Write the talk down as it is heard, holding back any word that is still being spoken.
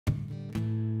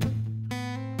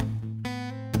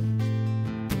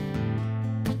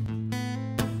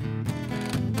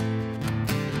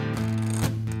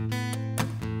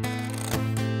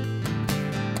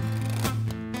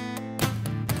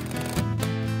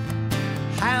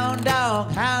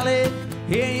dog howling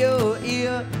in your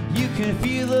ear. You can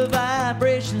feel the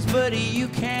vibrations, but you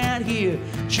can't hear.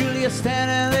 Julia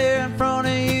standing there in front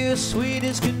of you, sweet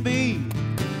as can be,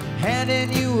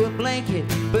 handing you a blanket,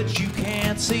 but you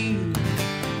can't see.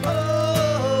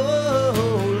 Oh,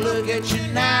 look at you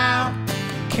now.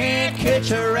 Can't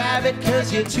catch a rabbit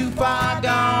 'cause you're too far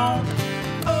gone.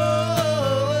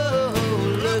 Oh,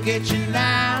 look at you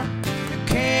now.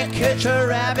 Can't catch a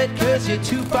rabbit 'cause you're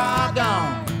too far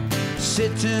gone.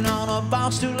 Sitting on a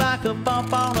bar stool like a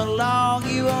bump on a log.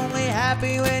 You only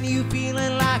happy when you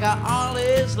feeling like all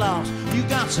is lost. You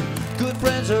got some good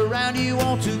friends around you,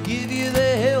 want to give you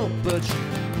the help, but you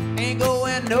ain't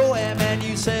going nowhere, man,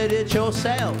 you said it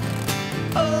yourself.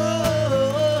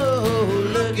 Oh,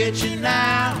 look at you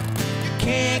now. You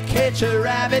can't catch a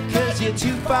rabbit 'cause you're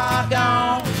too far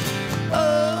gone.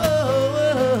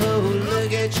 Oh,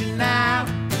 look at you now.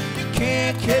 You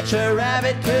can't catch a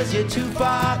rabbit 'cause you're too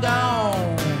far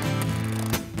gone.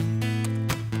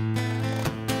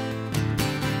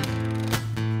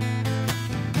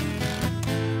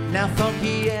 Now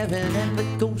Funky Evan and the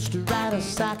Ghost Rider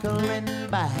cycling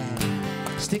by.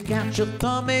 Stick out your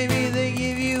thumb, maybe they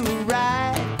give you a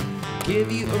ride.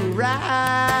 Give you a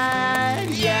ride,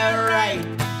 yeah right.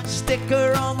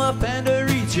 Sticker on the fender,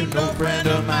 reach you, no friend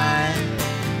of mine.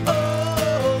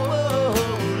 Oh,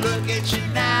 look at you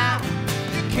now.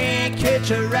 You can't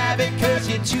catch a rabbit 'cause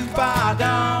you're too far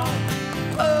gone.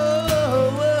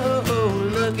 Oh,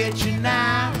 look at you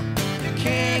now. You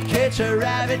can't catch a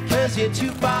rabbit 'cause you're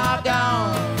too far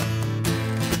gone.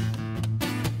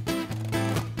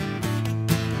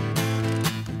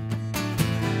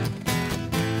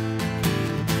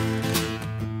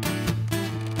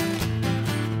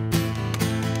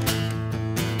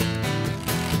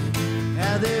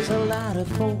 There's a lot of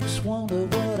folks wonder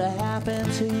what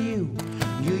happened to you.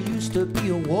 You used to be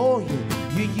a warrior,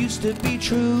 you used to be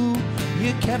true.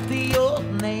 You kept the old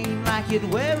name like you'd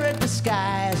wear a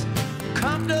disguise.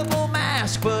 Comfortable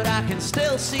mask, but I can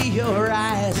still see your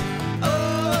eyes.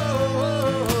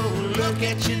 Oh, look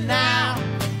at you now.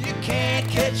 You can't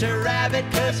catch a rabbit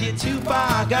 'cause you're too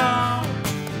far gone.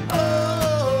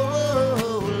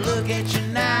 Oh, look at you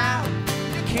now.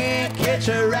 Can't catch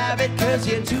a rabbit 'cause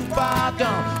you're too far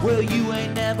gone. Well, you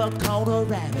ain't never caught a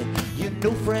rabbit, you're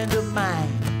no friend of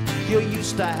mine. You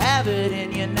used to have it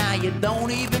in you, now you don't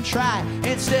even try.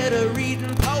 Instead of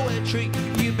reading poetry,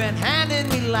 you've been handing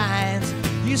me lines.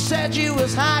 You said you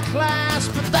was high class,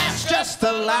 but that's just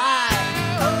a lie.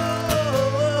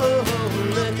 Oh,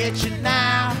 look at you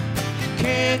now. You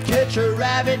can't catch a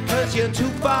rabbit 'cause you're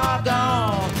too far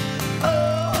gone.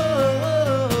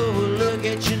 Oh, look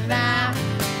at you now.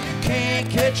 Can't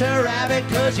catch a rabbit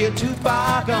 'cause you're too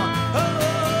far gone. Oh,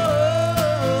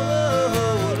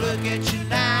 look at you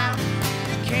now.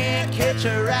 You can't catch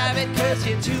a rabbit 'cause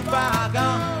you're too far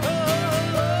gone.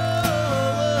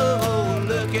 Oh,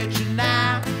 look at you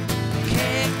now. You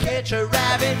can't catch a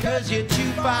rabbit 'cause you're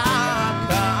too far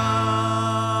gone.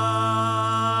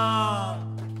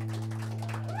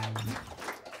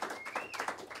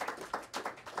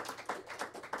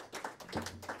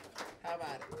 How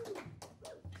about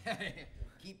it?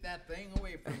 Keep that thing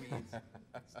away from me.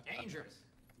 It's dangerous.